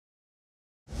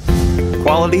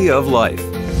quality of life.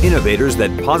 Innovators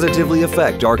that positively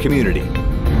affect our community.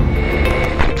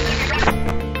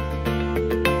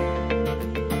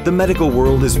 The medical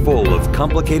world is full of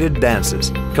complicated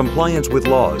dances, compliance with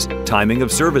laws, timing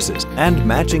of services, and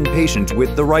matching patients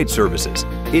with the right services.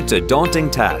 It's a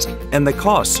daunting task, and the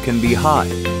costs can be high.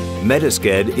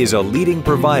 Metasked is a leading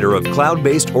provider of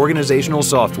cloud-based organizational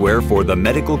software for the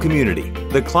medical community.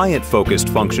 The client-focused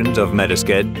functions of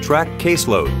Metasked track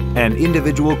caseload and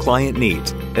individual client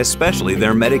needs, especially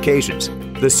their medications.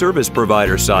 The service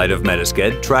provider side of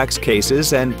Metasked tracks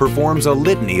cases and performs a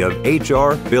litany of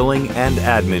HR, billing, and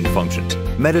admin functions.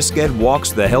 Metasked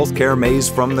walks the healthcare maze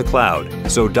from the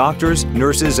cloud, so doctors,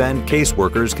 nurses, and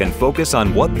caseworkers can focus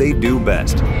on what they do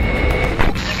best.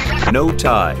 No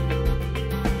tie.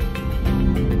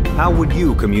 How would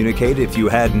you communicate if you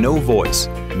had no voice?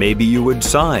 Maybe you would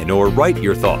sign or write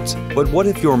your thoughts, but what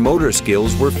if your motor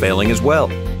skills were failing as well?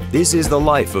 This is the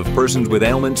life of persons with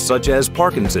ailments such as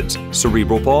Parkinson's,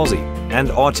 cerebral palsy, and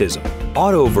autism.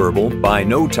 AutoVerbal by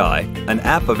No Tie, an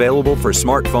app available for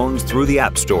smartphones through the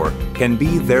App Store, can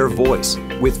be their voice.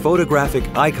 With photographic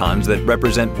icons that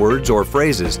represent words or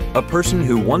phrases, a person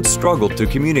who once struggled to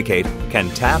communicate can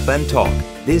tap and talk.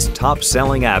 This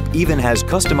top-selling app even has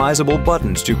customizable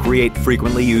buttons to create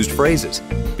frequently used phrases,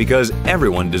 because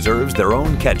everyone deserves their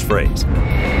own catchphrase.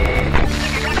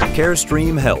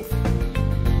 Carestream Health.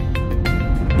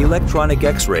 Electronic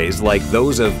X-rays like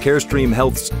those of Carestream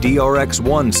Health's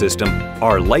DRX1 system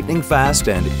are lightning fast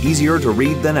and easier to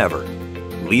read than ever.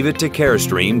 Leave it to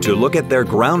Carestream to look at their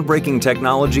groundbreaking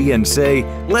technology and say,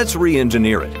 let's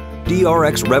re-engineer it.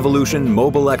 DRX Revolution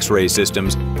mobile X-ray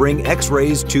systems bring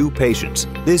X-rays to patients.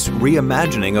 This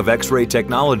reimagining of X-ray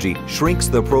technology shrinks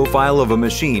the profile of a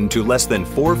machine to less than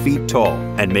 4 feet tall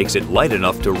and makes it light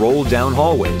enough to roll down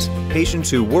hallways.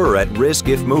 Patients who were at risk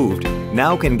if moved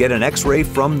now can get an X-ray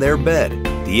from their bed.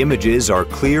 The images are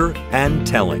clear and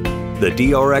telling. The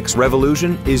DRX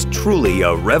Revolution is truly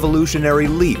a revolutionary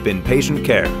leap in patient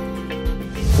care.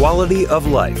 Quality of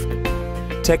life.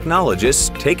 Technologists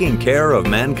taking care of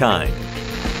mankind.